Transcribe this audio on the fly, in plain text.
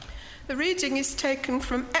The reading is taken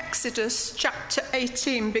from Exodus chapter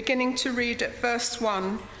 18, beginning to read at verse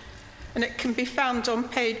 1, and it can be found on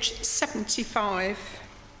page 75.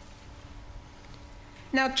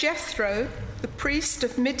 Now Jethro, the priest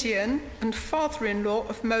of Midian and father-in-law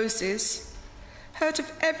of Moses, heard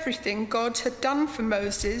of everything God had done for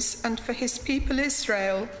Moses and for his people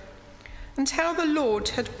Israel, and how the Lord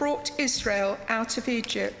had brought Israel out of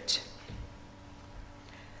Egypt.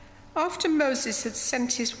 After Moses had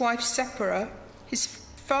sent his wife Zipporah, his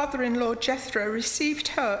father-in-law Jethro received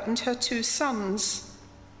her and her 2 sons.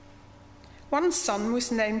 One son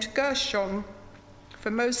was named Gershon, for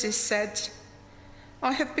Moses said,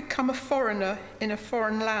 "I have become a foreigner in a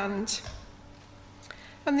foreign land."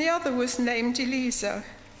 And the other was named Eliezer,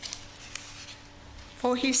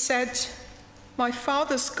 for he said, "My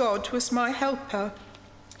father's God was my helper.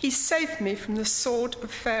 He saved me from the sword of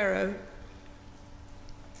Pharaoh."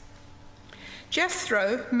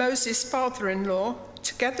 Jethro, Moses' father-in-law,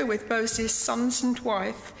 together with Moses' sons and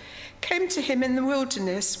wife, came to him in the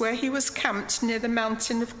wilderness where he was camped near the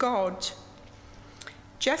mountain of God.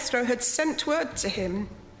 Jethro had sent word to him,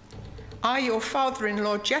 "I, your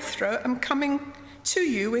father-in-law Jethro, am coming to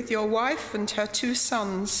you with your wife and her 2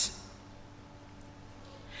 sons."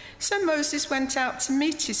 So Moses went out to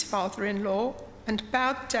meet his father-in-law and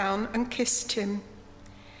bowed down and kissed him.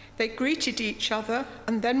 They greeted each other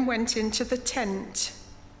and then went into the tent.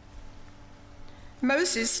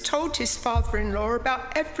 Moses told his father-in-law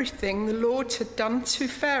about everything the Lord had done to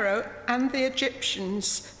Pharaoh and the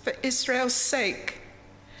Egyptians for Israel's sake,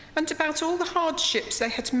 and about all the hardships they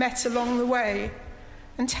had met along the way,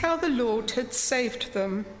 and how the Lord had saved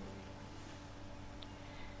them.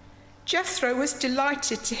 Jethro was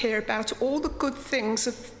delighted to hear about all the good things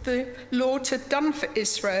the Lord had done for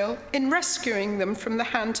Israel in rescuing them from the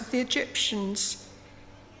hand of the Egyptians.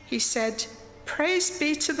 He said, "Praise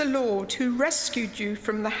be to the Lord who rescued you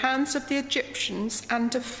from the hands of the Egyptians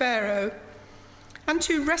and of Pharaoh, and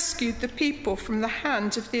who rescued the people from the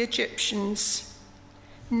hand of the Egyptians.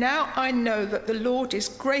 Now I know that the Lord is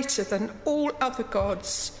greater than all other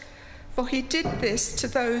gods, for he did this to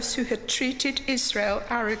those who had treated Israel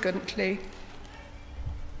arrogantly."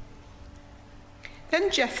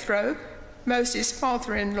 Then Jethro, Moses'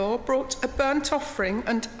 father-in-law, brought a burnt offering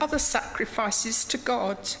and other sacrifices to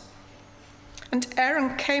God. And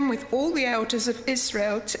Aaron came with all the elders of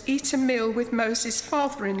Israel to eat a meal with Moses'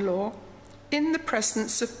 father-in-law in the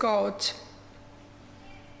presence of God.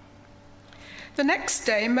 The next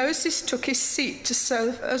day Moses took his seat to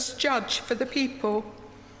serve as judge for the people,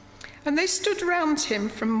 and they stood round him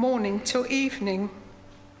from morning till evening.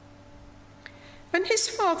 When his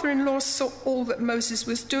father-in-law saw all that Moses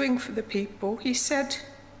was doing for the people, he said,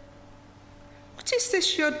 "What is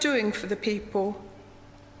this you're doing for the people?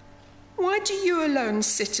 Why do you alone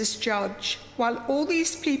sit as judge, while all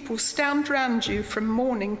these people stand round you from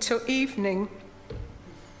morning till evening?"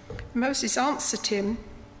 Moses answered him,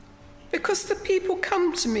 "Because the people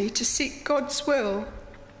come to me to seek God's will.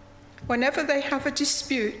 Whenever they have a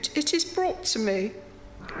dispute, it is brought to me,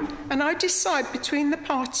 and I decide between the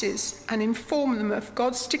parties and inform them of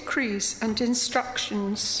God's decrees and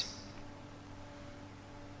instructions."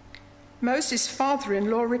 Moses'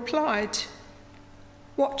 father-in-law replied,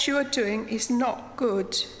 "What you are doing is not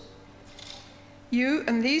good. You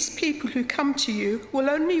and these people who come to you will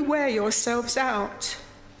only wear yourselves out.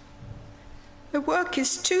 The work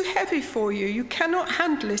is too heavy for you. You cannot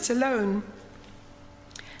handle it alone.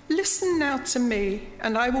 Listen now to me,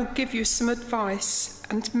 and I will give you some advice,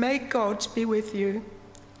 and may God be with you.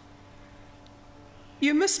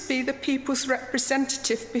 You must be the people's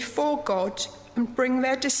representative before God and bring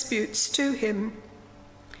their disputes to him.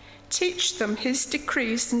 Teach them his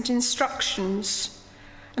decrees and instructions,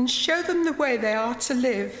 and show them the way they are to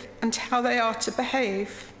live and how they are to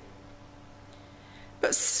behave.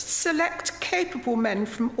 But select capable men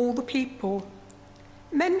from all the people,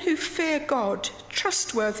 men who fear God,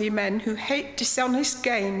 trustworthy men who hate dishonest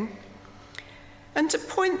gain, and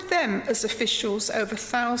appoint them as officials over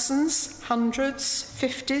thousands, hundreds,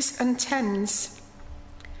 50s, and 10s.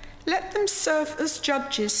 Let them serve as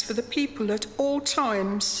judges for the people at all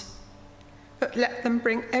times, but let them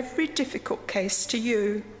bring every difficult case to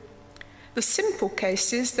you. The simple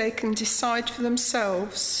cases they can decide for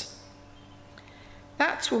themselves.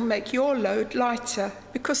 That will make your load lighter,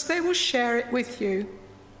 because they will share it with you.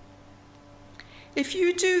 If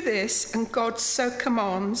you do this, and God so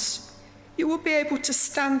commands, you will be able to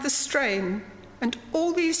stand the strain, and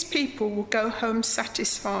all these people will go home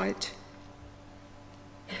satisfied."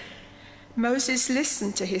 Moses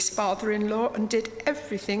listened to his father-in-law and did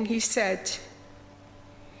everything he said.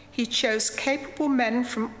 He chose capable men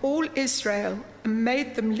from all Israel and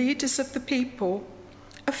made them leaders of the people,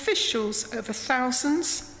 officials over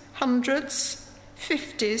thousands, hundreds,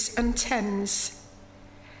 50s and 10s.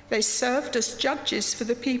 They served as judges for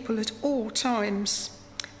the people at all times.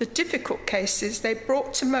 The difficult cases they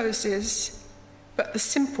brought to Moses, but the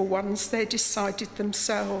simple ones they decided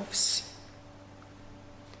themselves.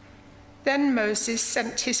 Then Moses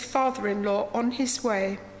sent his father-in-law on his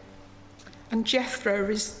way, and Jethro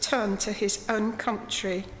returned to his own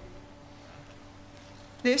country.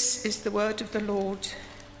 This is the word of the Lord.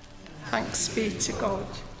 Thanks be to God.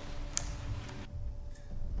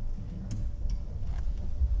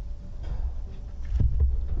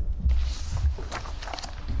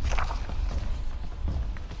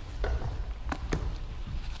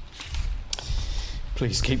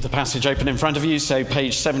 Please keep the passage open in front of you. So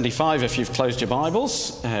page 75 if you've closed your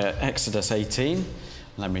Bibles, Exodus 18.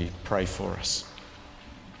 Let me pray for us.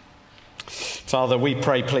 Father, we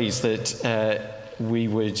pray, please, that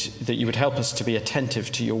you would help us to be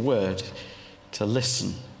attentive to your word, to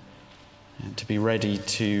listen, and to be ready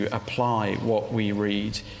to apply what we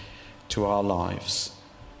read to our lives.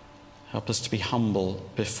 Help us to be humble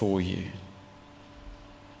before you.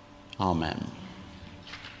 Amen.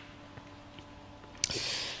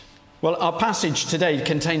 Well, our passage today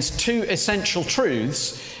contains two essential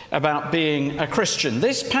truths about being a Christian.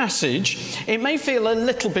 This passage, it may feel a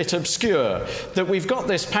little bit obscure that we've got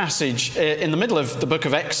this passage in the middle of the book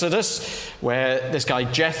of Exodus where this guy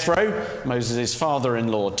Jethro, Moses'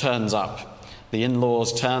 father-in-law, turns up. The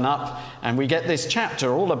in-laws turn up, and we get this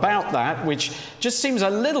chapter all about that, which just seems a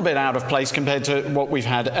little bit out of place compared to what we've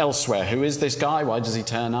had elsewhere. Who is this guy? Why does he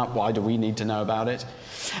turn up? Why do we need to know about it?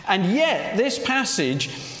 And yet, this passage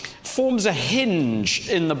forms a hinge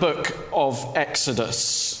in the book of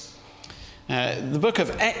Exodus. The book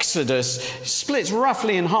of Exodus splits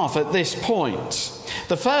roughly in half at this point.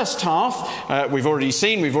 The first half, we've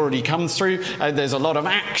already come through. There's a lot of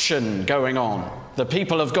action going on. The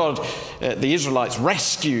people of God, the Israelites,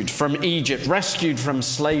 rescued from Egypt, rescued from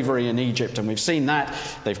slavery in Egypt. And we've seen that.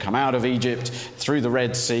 They've come out of Egypt through the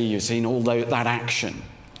Red Sea. You've seen all that action.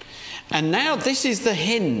 And now this is the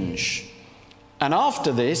hinge. And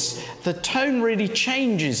after this, the tone really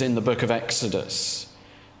changes in the book of Exodus.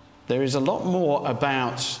 There is a lot more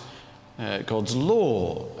about God's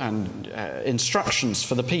law and instructions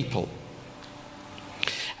for the people.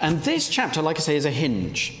 And this chapter, like I say, is a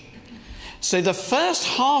hinge. So the first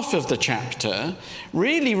half of the chapter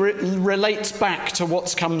really relates back to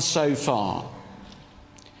what's come so far.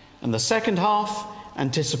 And the second half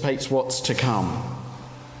anticipates what's to come.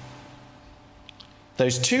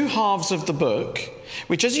 Those two halves of the book,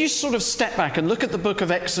 which as you sort of step back and look at the book of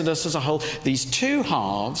Exodus as a whole, these two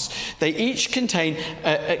halves, they each contain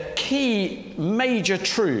key major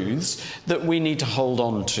truths that we need to hold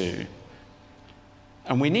on to.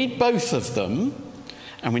 And we need both of them,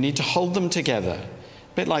 and we need to hold them together.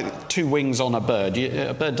 A bit like two wings on a bird.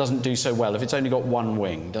 A bird doesn't do so well if it's only got one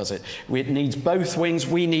wing, does it? It needs both wings.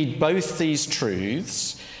 We need both these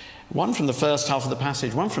truths. One from the first half of the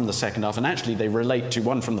passage, one from the second half, and actually they relate to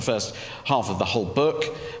one from the first half of the whole book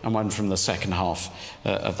and one from the second half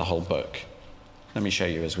of the whole book. Let me show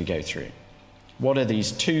you as we go through. What are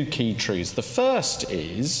these two key truths? The first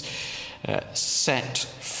is set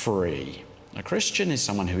free. A Christian is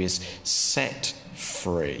someone who is set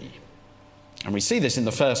free. And we see this in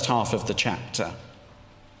the first half of the chapter.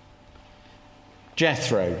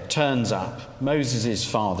 Jethro turns up, Moses'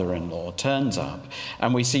 father-in-law turns up,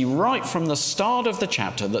 and we see right from the start of the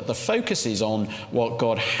chapter that the focus is on what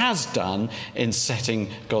God has done in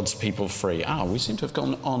setting God's people free. We seem to have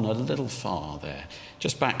gone on a little far there.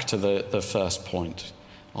 Just back to the first point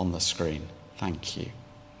on the screen. Thank you.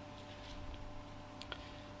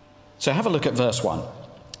 So have a look at verse 1.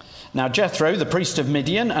 Now Jethro, the priest of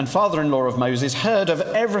Midian and father-in-law of Moses, heard of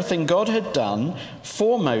everything God had done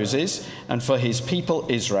for Moses and for his people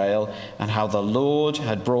Israel, and how the Lord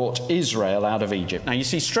had brought Israel out of Egypt. Now you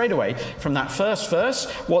see straight away from that first verse,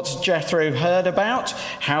 what's Jethro heard about?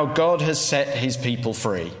 How God has set his people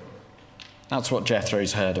free. That's what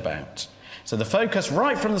Jethro's heard about. So the focus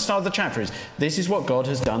right from the start of the chapter is, this is what God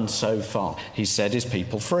has done so far. He's set his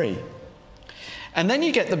people free. And then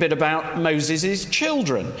you get the bit about Moses'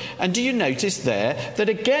 children. And do you notice there that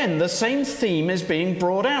again the same theme is being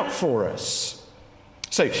brought out for us?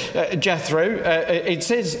 So Jethro, it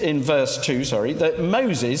says in verse 2, that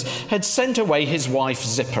Moses had sent away his wife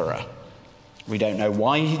Zipporah. We don't know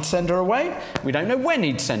why he'd send her away. We don't know when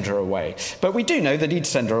he'd send her away. But we do know that he'd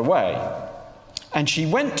send her away. And she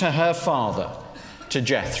went to her father, to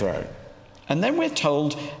Jethro. And then we're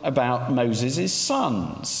told about Moses'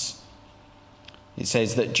 sons. It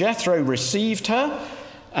says that Jethro received her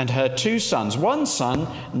and her 2 sons, one son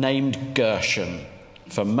named Gershom.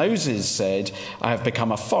 For Moses said, I have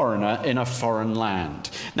become a foreigner in a foreign land.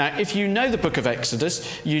 Now, if you know the book of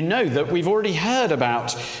Exodus, you know that we've already heard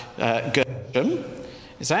about Gershom.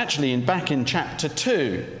 It's actually back in chapter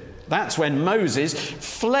 2. That's when Moses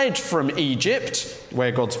fled from Egypt,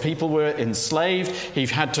 where God's people were enslaved. He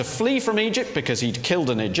had to flee from Egypt because he'd killed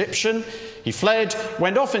an Egyptian. He fled,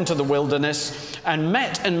 went off into the wilderness, and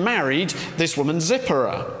met and married this woman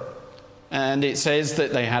Zipporah. And it says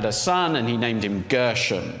that they had a son, and he named him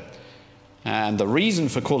Gershom. And the reason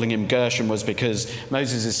for calling him Gershom was because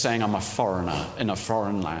Moses is saying, I'm a foreigner in a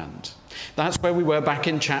foreign land. That's where we were back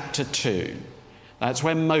in chapter 2. That's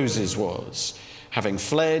where Moses was. Having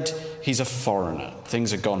fled, he's a foreigner.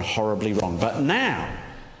 Things had gone horribly wrong. But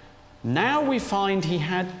now we find he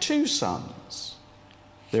had 2 sons.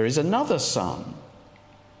 There is another son.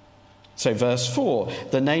 So verse 4,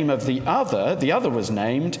 the name of the other was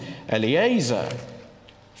named Eliezer.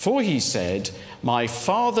 For he said, my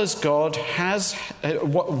father's God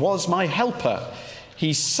was my helper.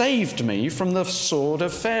 He saved me from the sword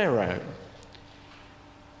of Pharaoh.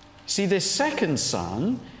 See, this second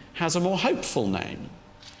son has a more hopeful name,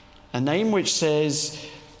 a name which says,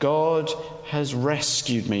 God has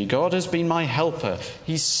rescued me. God has been my helper.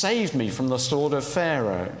 He's saved me from the sword of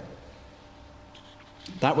Pharaoh.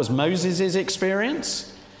 That was Moses'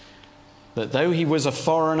 experience, that though he was a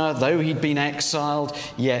foreigner, though he'd been exiled,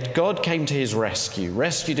 yet God came to his rescue,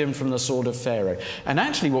 rescued him from the sword of Pharaoh. And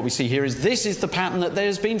actually what we see here is this is the pattern that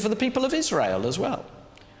there's been for the people of Israel as well.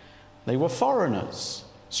 They were foreigners,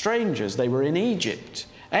 strangers. They were in Egypt,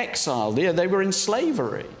 exiled. They were in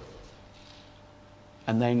slavery.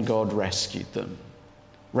 And then God rescued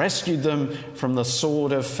them from the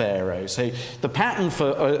sword of Pharaoh. So the pattern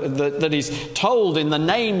that is told in the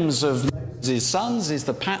names of Moses' sons is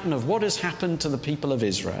the pattern of what has happened to the people of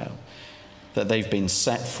Israel, that they've been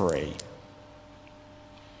set free.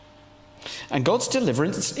 And God's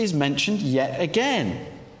deliverance is mentioned yet again.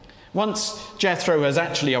 Once Jethro has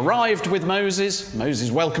actually arrived with Moses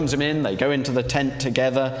welcomes him in, they go into the tent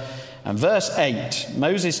together. And verse 8,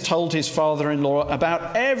 Moses told his father-in-law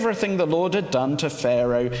about everything the Lord had done to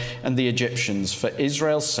Pharaoh and the Egyptians for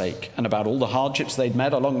Israel's sake, and about all the hardships they'd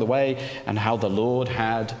met along the way, and how the Lord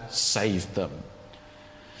had saved them.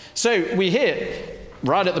 So we hear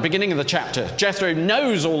right at the beginning of the chapter, Jethro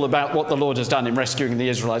knows all about what the Lord has done in rescuing the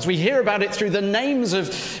Israelites. We hear about it through the names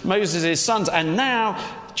of Moses' sons, and now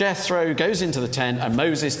Jethro goes into the tent and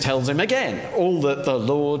Moses tells him again all that the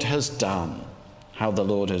Lord has done, how the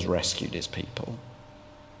Lord has rescued his people.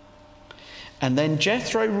 And then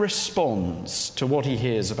Jethro responds to what he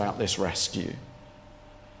hears about this rescue.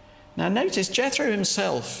 Now notice Jethro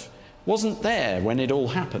himself wasn't there when it all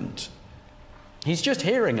happened. He's just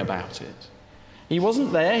hearing about it. He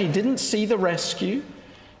wasn't there. He didn't see the rescue.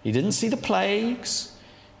 He didn't see the plagues.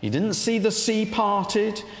 He didn't see the sea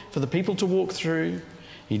parted for the people to walk through.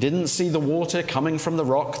 He didn't see the water coming from the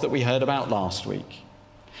rock that we heard about last week.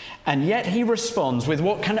 And yet he responds with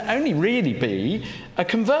what can only really be a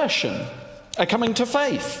conversion, a coming to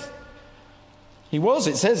faith. He was,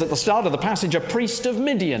 it says at the start of the passage, a priest of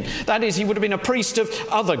Midian. That is, he would have been a priest of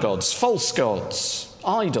other gods, false gods,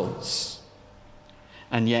 idols.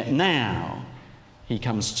 And yet now he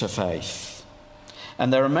comes to faith.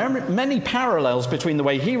 And there are many parallels between the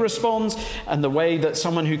way he responds and the way that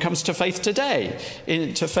someone who comes to faith today,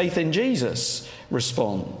 to faith in Jesus,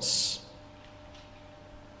 responds.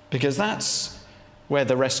 Because that's where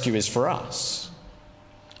the rescue is for us.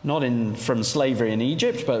 Not from slavery in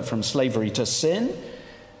Egypt, but from slavery to sin.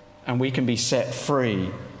 And we can be set free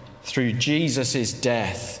through Jesus'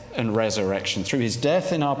 death and resurrection, through his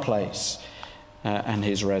death in our place and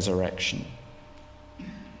his resurrection.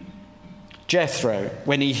 Jethro,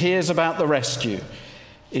 when he hears about the rescue,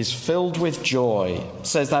 is filled with joy. It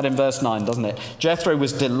says that in verse 9, doesn't it? Jethro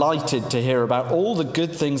was delighted to hear about all the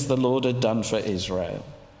good things the Lord had done for Israel.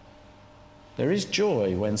 There is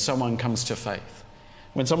joy when someone comes to faith,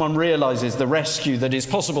 when someone realizes the rescue that is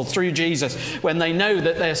possible through Jesus, when they know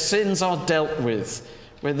that their sins are dealt with,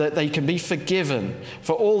 that they can be forgiven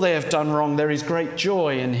for all they have done wrong. There is great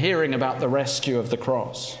joy in hearing about the rescue of the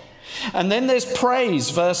cross. And then there's praise,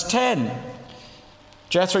 verse 10.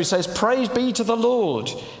 Jethro says, "Praise be to the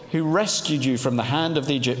Lord who rescued you from the hand of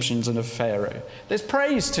the Egyptians and of Pharaoh." There's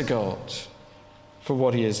praise to God for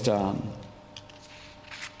what he has done.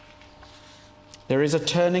 There is a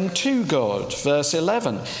turning to God. Verse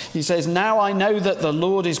 11, he says, "Now I know that the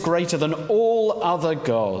Lord is greater than all other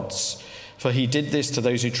gods, for he did this to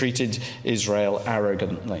those who treated Israel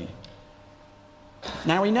arrogantly.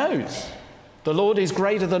 Now he knows the Lord is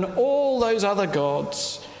greater than all those other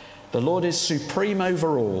gods. The Lord is supreme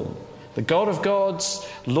over all, the God of gods,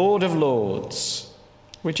 Lord of lords.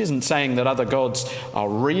 Which isn't saying that other gods are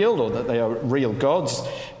real or that they are real gods,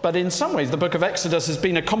 but in some ways the book of Exodus has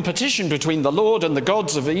been a competition between the Lord and the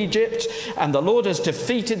gods of Egypt, and the Lord has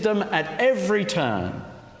defeated them at every turn.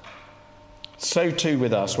 So too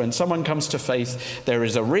with us, when someone comes to faith, there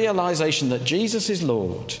is a realization that Jesus is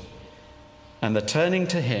Lord, and the turning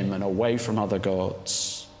to him and away from other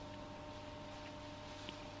gods.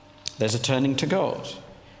 There's a turning to God,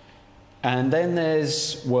 and then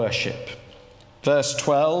there's worship. Verse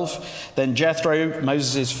 12, then Jethro,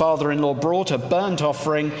 Moses' father-in-law, brought a burnt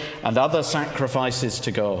offering and other sacrifices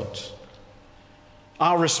to God.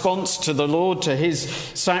 Our response to the Lord, to his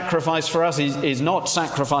sacrifice for us, is not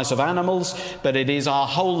sacrifice of animals, but it is our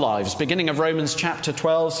whole lives. Beginning of Romans chapter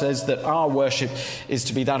 12 says that our worship is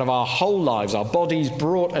to be that of our whole lives, our bodies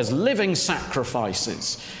brought as living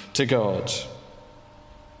sacrifices to God.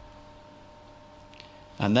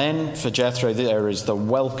 And then for Jethro, there is the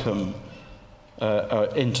welcome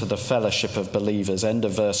into the fellowship of believers. End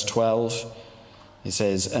of verse 12. He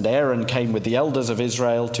says, and Aaron came with the elders of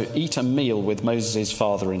Israel to eat a meal with Moses'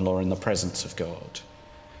 father-in-law in the presence of God.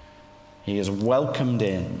 He is welcomed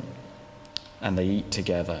in, and they eat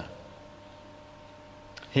together.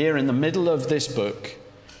 Here in the middle of this book,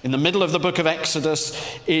 in the middle of the book of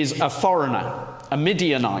Exodus, is a foreigner, a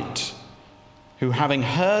Midianite, who, having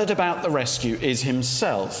heard about the rescue, is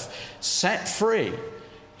himself set free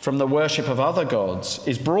from the worship of other gods,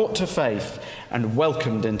 is brought to faith and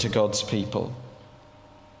welcomed into God's people.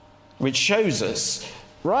 Which shows us,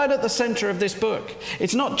 right at the center of this book,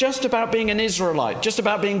 it's not just about being an Israelite, just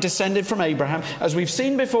about being descended from Abraham. As we've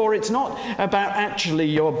seen before, it's not about actually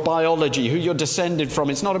your biology, who you're descended from.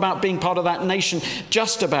 It's not about being part of that nation,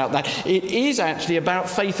 just about that. It is actually about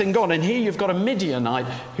faith in God. And here you've got a Midianite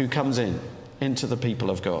who comes into the people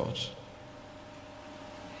of God.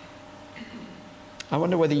 I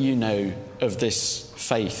wonder whether you know of this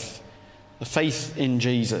faith, the faith in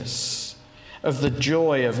Jesus, of the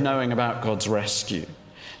joy of knowing about God's rescue,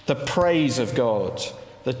 the praise of God,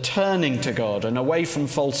 the turning to God and away from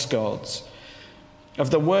false gods,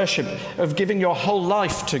 of the worship, of giving your whole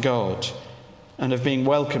life to God, and of being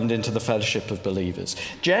welcomed into the fellowship of believers.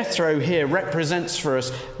 Jethro here represents for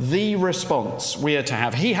us the response we are to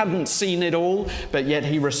have. He hadn't seen it all, but yet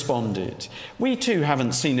he responded. We too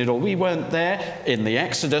haven't seen it all. We weren't there in the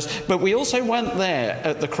Exodus, but we also weren't there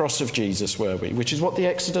at the cross of Jesus, were we? Which is what the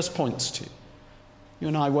Exodus points to. You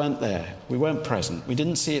and I weren't there. We weren't present. We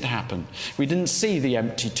didn't see it happen. We didn't see the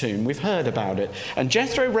empty tomb. We've heard about it. And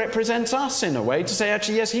Jethro represents us in a way to say,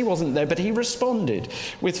 actually, yes, he wasn't there, but he responded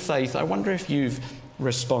with faith. I wonder if you've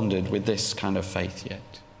responded with this kind of faith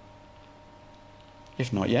yet.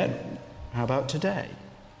 If not yet, how about today?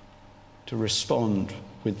 To respond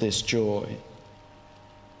with this joy.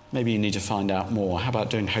 Maybe you need to find out more. How about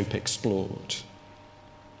doing Hope Explored?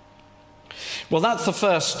 Well, that's the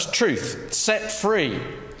first truth, set free.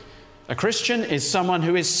 A Christian is someone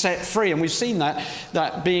who is set free, and we've seen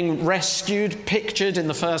that being rescued, pictured in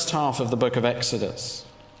the first half of the book of Exodus.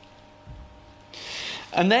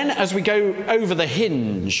 And then as we go over the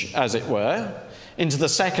hinge, as it were, into the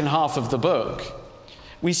second half of the book,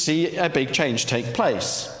 we see a big change take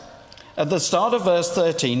place. At the start of verse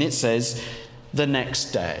 13, it says, the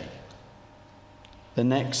next day. The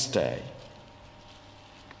next day.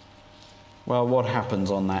 Well, what happens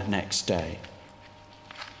on that next day?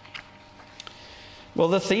 Well,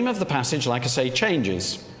 the theme of the passage, like I say,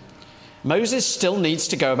 changes. Moses still needs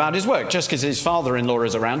to go about his work. Just because his father-in-law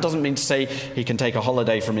is around doesn't mean to say he can take a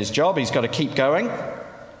holiday from his job. He's got to keep going.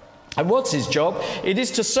 And what's his job? It is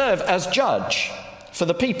to serve as judge for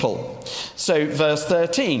the people. So, verse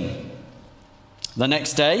 13. The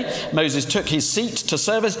next day, Moses took his seat to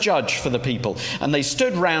serve as judge for the people, and they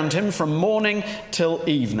stood round him from morning till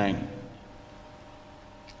evening.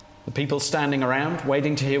 The people standing around,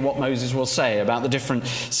 waiting to hear what Moses will say about the different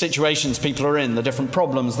situations people are in, the different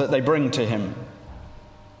problems that they bring to him.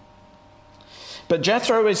 But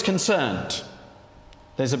Jethro is concerned.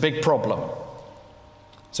 There's a big problem.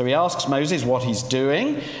 So he asks Moses what he's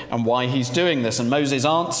doing and why he's doing this. And Moses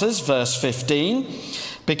answers, verse 15,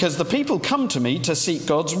 because the people come to me to seek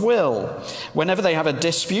God's will. Whenever they have a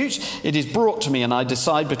dispute, it is brought to me, and I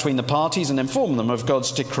decide between the parties and inform them of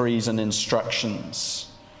God's decrees and instructions.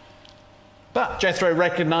 But Jethro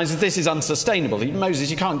recognizes this is unsustainable.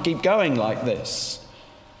 Moses, you can't keep going like this.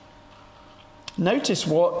 Notice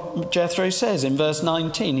what Jethro says in verse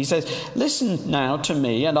 19. He says, "Listen now to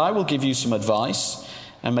me, and I will give you some advice,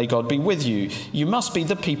 and may God be with you. You must be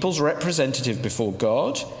the people's representative before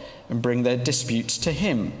God and bring their disputes to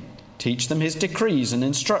him. Teach them his decrees and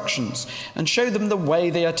instructions, and show them the way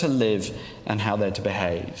they are to live and how they're to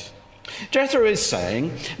behave." Jethro is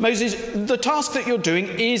saying, Moses, the task that you're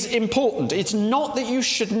doing is important. It's not that you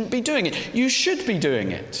shouldn't be doing it. You should be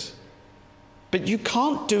doing it. But you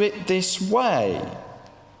can't do it this way.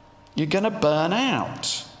 You're going to burn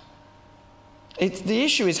out. The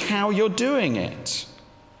issue is how you're doing it.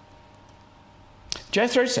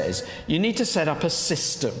 Jethro says you need to set up a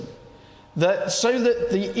system so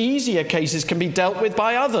that the easier cases can be dealt with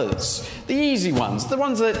by others. The easy ones, the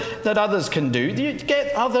ones that others can do, you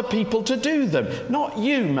get other people to do them, not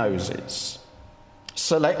you, Moses.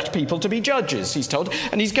 Select people to be judges, he's told,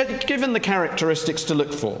 and he's given the characteristics to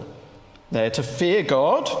look for. They're to fear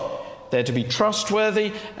God, they're to be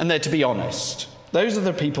trustworthy, and they're to be honest. Those are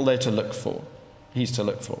the people they're to look for. He's to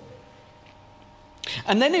look for.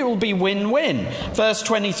 And then it will be win-win. Verse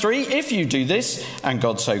 23, if you do this, and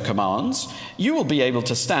God so commands, you will be able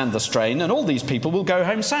to stand the strain, and all these people will go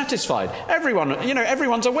home satisfied.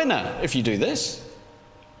 Everyone's a winner if you do this.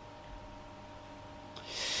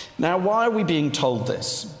 Now, why are we being told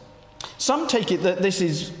this? Some take it that this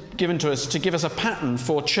is given to us to give us a pattern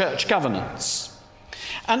for church governance.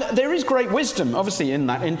 And there is great wisdom, obviously, in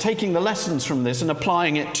that, in taking the lessons from this and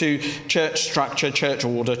applying it to church structure, church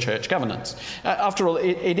order, church governance. After all,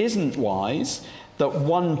 it isn't wise that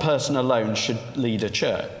one person alone should lead a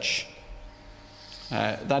church.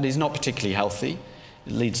 That is not particularly healthy.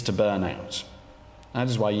 It leads to burnout. That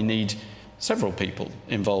is why you need several people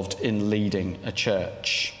involved in leading a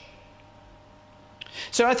church.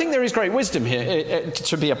 So I think there is great wisdom here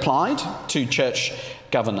to be applied to church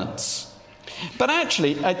governance. But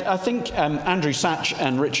actually, I think Andrew Sachs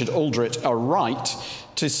and Richard Aldrich are right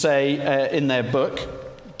to say in their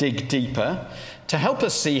book, Dig Deeper, to help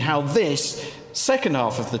us see how this second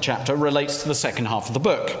half of the chapter relates to the second half of the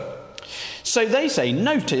book. So they say,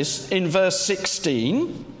 notice in verse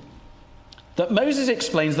 16 that Moses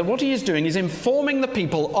explains that what he is doing is informing the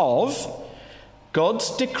people of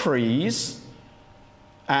God's decrees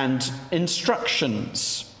and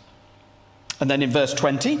instructions. And then in verse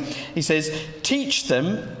 20, he says, teach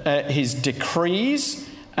them his decrees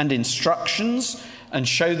and instructions and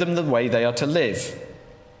show them the way they are to live.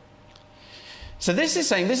 So this is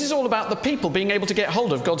saying this is all about the people being able to get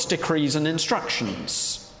hold of God's decrees and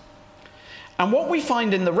instructions. And what we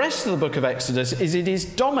find in the rest of the book of Exodus is it is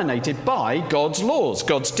dominated by God's laws,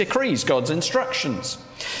 God's decrees, God's instructions.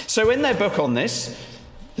 So in their book on this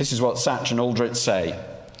is what Sachs and Aldrich say.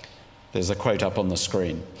 There's a quote up on the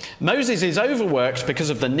screen. Moses is overworked because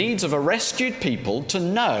of the needs of a rescued people to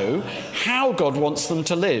know how God wants them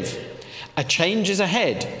to live. A change is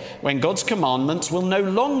ahead when God's commandments will no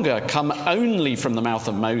longer come only from the mouth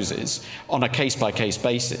of Moses on a case-by-case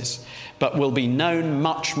basis, but will be known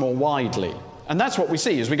much more widely. And that's what we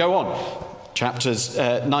see as we go on. Chapters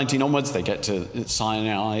 19 onwards, they get to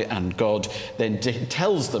Sinai, and God then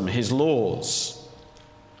tells them his laws.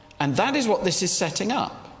 And that is what this is setting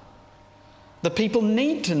up. The people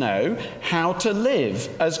need to know how to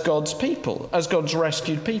live as God's people, as God's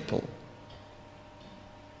rescued people.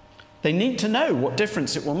 They need to know what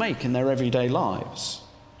difference it will make in their everyday lives.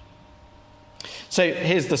 So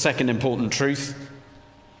here's the second important truth.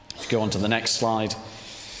 If you go on to the next slide,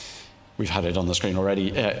 we've had it on the screen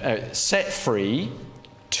already. Set free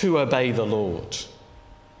to obey the Lord.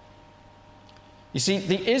 You see,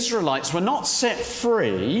 the Israelites were not set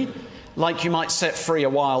free like you might set free a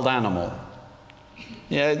wild animal.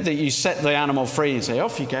 Yeah, that you set the animal free and say,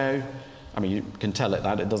 off you go. I mean, you can tell it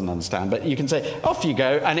that, it doesn't understand, but you can say, off you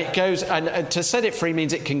go, and it goes, and to set it free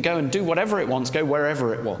means it can go and do whatever it wants, go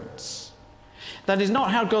wherever it wants. That is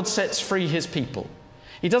not how God sets free his people.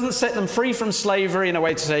 He doesn't set them free from slavery in a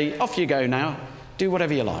way to say, off you go now, do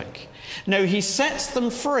whatever you like. No, he sets them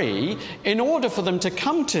free in order for them to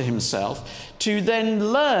come to himself, to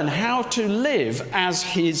then learn how to live as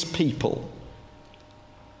his people.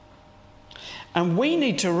 And we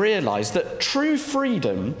need to realize that true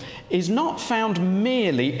freedom is not found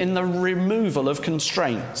merely in the removal of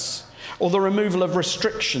constraints or the removal of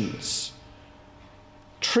restrictions.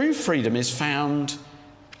 True freedom is found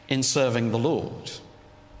in serving the Lord,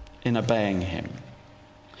 in obeying him.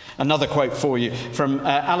 Another quote for you from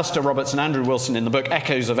Alistair Roberts and Andrew Wilson in the book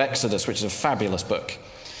Echoes of Exodus, which is a fabulous book.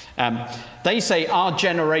 They say our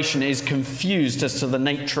generation is confused as to the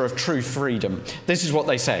nature of true freedom. This is what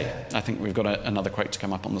they say. I think we've got another quote to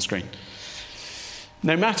come up on the screen.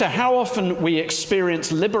 No matter how often we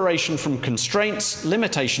experience liberation from constraints,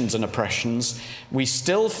 limitations, and oppressions, we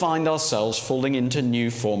still find ourselves falling into new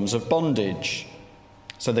forms of bondage.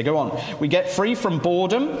 So they go on. We get free from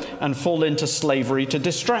boredom and fall into slavery to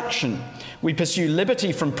distraction. We pursue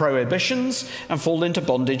liberty from prohibitions and fall into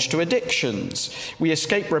bondage to addictions. We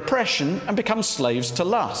escape repression and become slaves to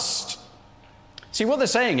lust. See, what they're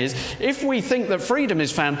saying is, if we think that freedom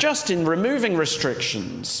is found just in removing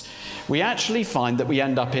restrictions, we actually find that we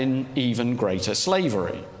end up in even greater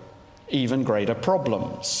slavery, even greater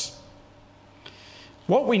problems.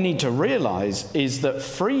 What we need to realize is that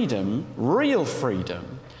freedom, real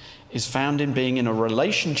freedom, is found in being in a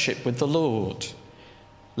relationship with the Lord,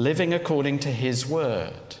 living according to his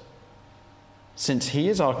word. Since he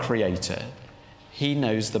is our creator, he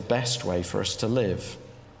knows the best way for us to live.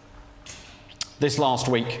 This last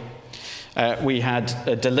week, we had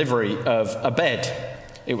a delivery of a bed.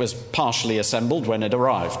 It was partially assembled when it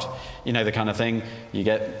arrived. You know the kind of thing, you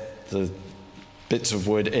get the bits of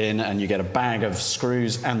wood in and you get a bag of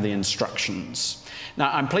screws and the instructions.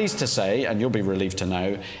 Now, I'm pleased to say, and you'll be relieved to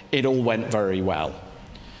know, it all went very well.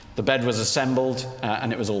 The bed was assembled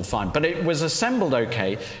and it was all fine. But it was assembled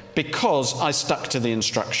okay because I stuck to the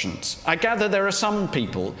instructions. I gather there are some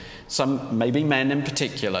people, some maybe men in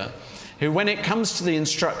particular, who when it comes to the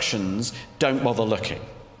instructions don't bother looking.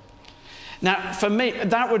 Now, for me,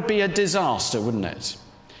 that would be a disaster, wouldn't it?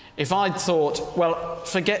 If I'd thought, well,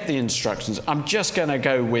 forget the instructions, I'm just going to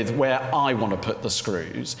go with where I want to put the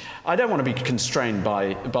screws. I don't want to be constrained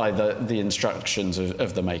by the instructions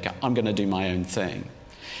of the maker. I'm going to do my own thing.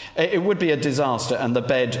 It would be a disaster, and the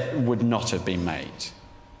bed would not have been made.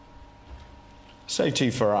 So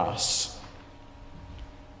too for us.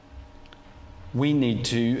 We need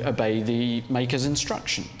to obey the maker's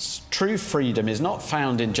instructions. True freedom is not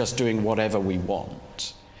found in just doing whatever we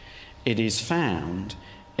want. It is found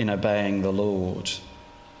in obeying the Lord.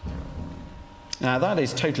 Now, that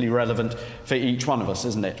is totally relevant for each one of us,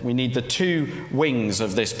 isn't it? We need the two wings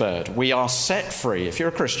of this bird. We are set free. If you're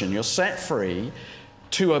a Christian, you're set free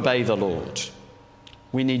to obey the Lord.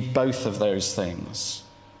 We need both of those things,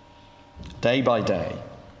 day by day.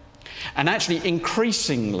 And actually,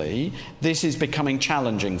 increasingly, this is becoming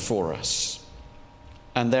challenging for us.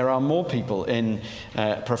 And there are more people in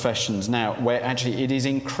professions now where actually it is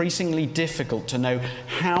increasingly difficult to know,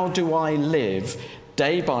 how do I live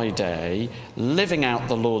day by day, living out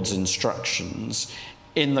the Lord's instructions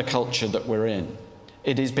in the culture that we're in?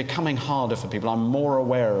 It is becoming harder for people. I'm more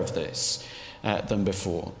aware of this than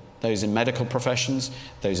before. Those in medical professions,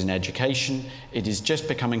 those in education, it is just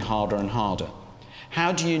becoming harder and harder.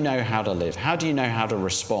 How do you know how to live? How do you know how to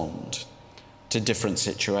respond to different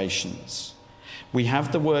situations? We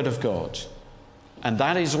have the Word of God, and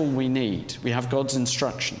that is all we need. We have God's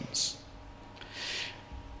instructions.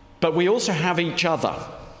 But we also have each other,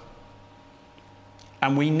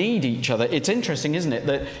 and we need each other. It's interesting, isn't it,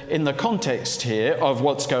 that in the context here of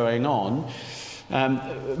what's going on,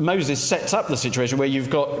 Moses sets up the situation where you've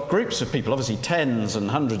got groups of people, obviously tens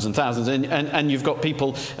and hundreds and thousands, and you've got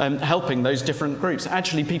people helping those different groups.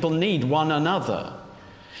 Actually, people need one another.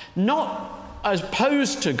 Not as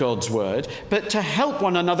opposed to God's word, but to help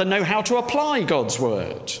one another know how to apply God's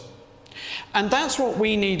word. And that's what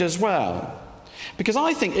we need as well. Because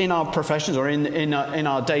I think in our professions or in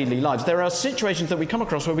our daily lives, there are situations that we come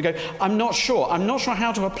across where we go, I'm not sure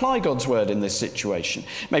how to apply God's word in this situation.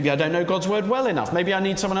 Maybe I don't know God's word well enough. Maybe I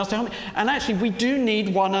need someone else to help me. And actually, we do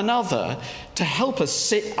need one another to help us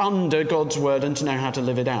sit under God's word and to know how to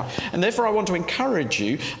live it out. And therefore, I want to encourage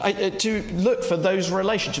you to look for those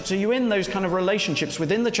relationships. Are you in those kind of relationships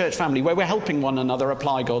within the church family where we're helping one another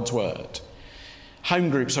apply God's word? Home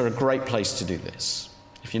groups are a great place to do this.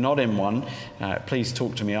 If you're not in one, please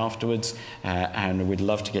talk to me afterwards, and we'd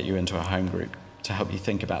love to get you into a home group to help you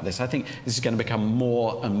think about this. I think this is going to become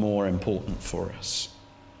more and more important for us.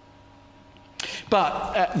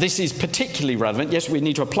 But this is particularly relevant. Yes, we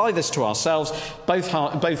need to apply this to ourselves.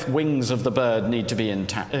 Both wings of the bird need to be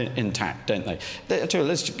intact, don't they?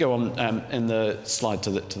 Let's go on in the slide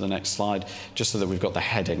to the next slide, just so that we've got the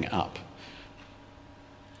heading up.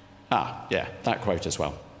 Yeah, that quote as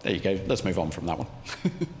well. There you go. Let's move on from that one.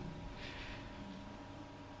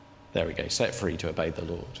 There we go. Set free to obey the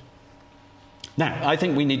Lord. Now, I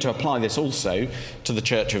think we need to apply this also to the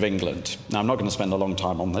Church of England. Now, I'm not going to spend a long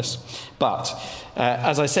time on this, but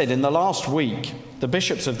as I said, in the last week, the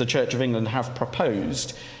bishops of the Church of England have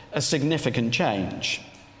proposed a significant change.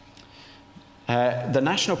 The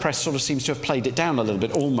national press sort of seems to have played it down a little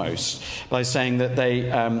bit, almost, by saying that they,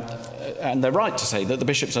 and they're right to say that the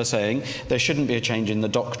bishops are saying there shouldn't be a change in the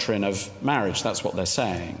doctrine of marriage. That's what they're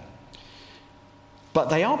saying. But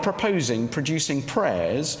they are proposing producing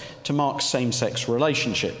prayers to mark same-sex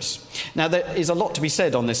relationships. Now, there is a lot to be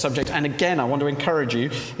said on this subject, and again, I want to encourage you,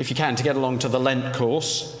 if you can, to get along to the Lent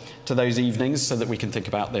course, to those evenings, so that we can think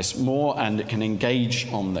about this more and can engage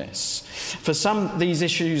on this. For some, these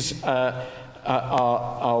issues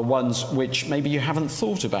are ones which maybe you haven't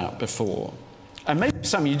thought about before. And maybe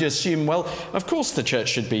some you just assume, well, of course the church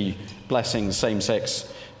should be blessing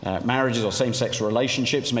same-sex marriages or same-sex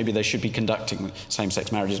relationships. Maybe they should be conducting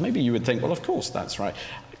same-sex marriages. Maybe you would think, well, of course, that's right.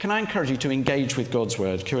 Can I encourage you to engage with God's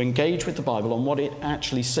word, to engage with the Bible on what it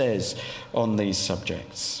actually says on these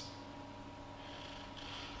subjects?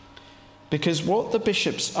 Because what the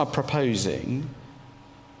bishops are proposing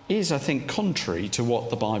is, I think, contrary to what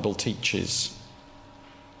the Bible teaches.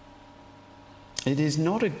 It is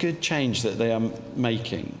not a good change that they are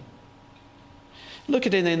making. Look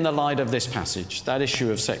at it in the light of this passage, that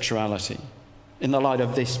issue of sexuality, in the light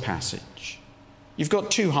of this passage. You've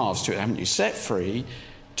got two halves to it, haven't you? Set free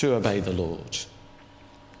to obey the Lord.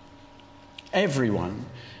 Everyone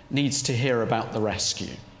needs to hear about the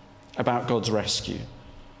rescue, about God's rescue,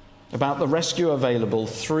 about the rescue available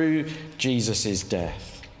through Jesus'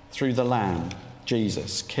 death, through the Lamb,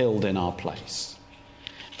 Jesus, killed in our place.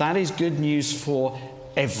 That is good news for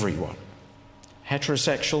everyone.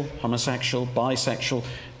 Heterosexual, homosexual, bisexual,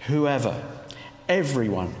 whoever,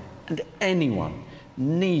 everyone and anyone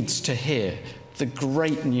needs to hear the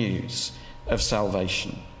great news of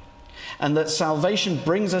salvation. And that salvation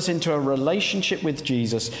brings us into a relationship with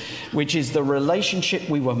Jesus, which is the relationship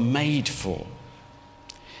we were made for.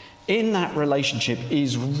 In that relationship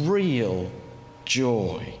is real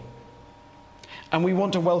joy. And we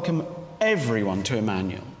want to welcome everyone to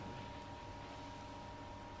Emmanuel.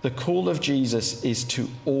 The call of Jesus is to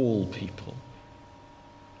all people.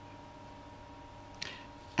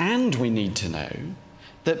 And we need to know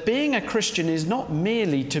that being a Christian is not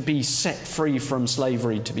merely to be set free from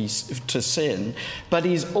slavery to sin, but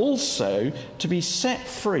is also to be set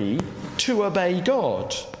free to obey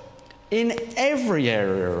God in every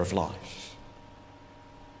area of life.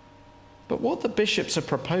 But what the bishops are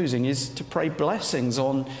proposing is to pray blessings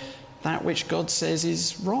on that which God says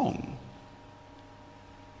is wrong.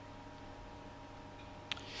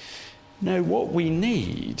 No, what we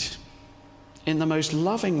need, in the most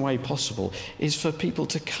loving way possible, is for people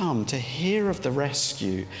to come, to hear of the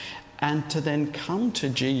rescue, and to then come to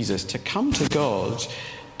Jesus, to come to God,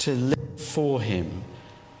 to live for him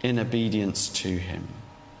in obedience to him.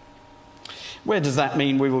 Where does that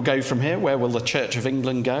mean we will go from here? Where will the Church of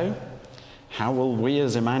England go? How will we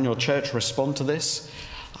as Emmanuel Church respond to this?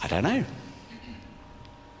 I don't know.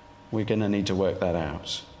 We're going to need to work that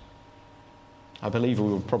out. I believe we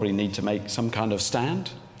will probably need to make some kind of stand,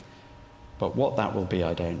 but what that will be,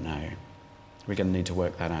 I don't know. We're going to need to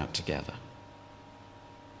work that out together.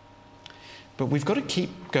 But we've got to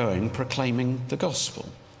keep going, proclaiming the gospel.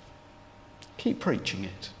 Keep preaching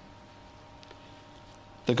it.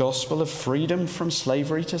 The gospel of freedom from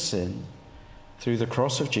slavery to sin through the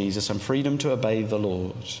cross of Jesus and freedom to obey the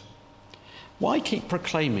Lord. Why keep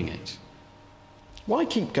proclaiming it? Why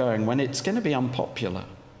keep going when it's going to be unpopular?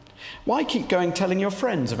 Why keep going telling your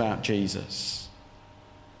friends about Jesus?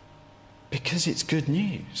 Because it's good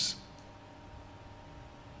news.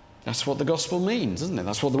 That's what the gospel means, isn't it?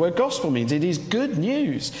 That's what the word gospel means. It is good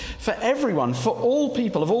news for everyone, for all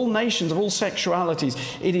people, of all nations, of all sexualities.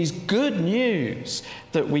 It is good news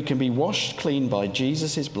that we can be washed clean by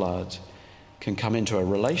Jesus' blood, can come into a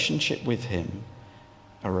relationship with him,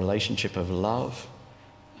 a relationship of love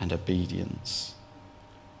and obedience.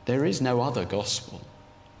 There is no other gospel.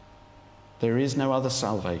 There is no other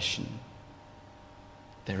salvation.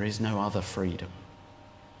 There is no other freedom.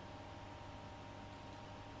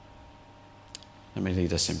 Let me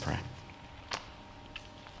lead us in prayer.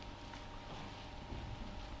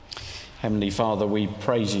 Heavenly Father, we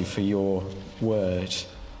praise you for your word.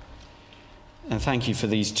 And thank you for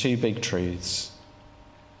these two big truths.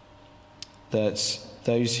 That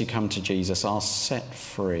those who come to Jesus are set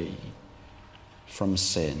free from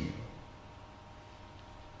sin.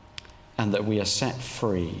 And that we are set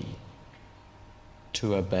free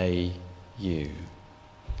to obey you.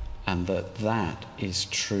 And that is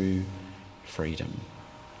true freedom.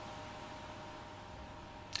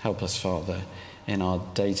 Help us, Father, in our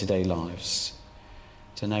day-to-day lives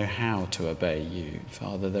to know how to obey you.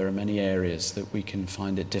 Father, there are many areas that we can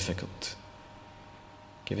find it difficult.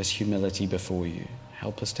 Give us humility before you.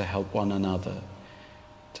 Help us to help one another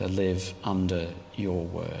to live under your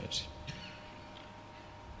word.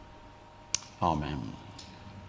 Amen.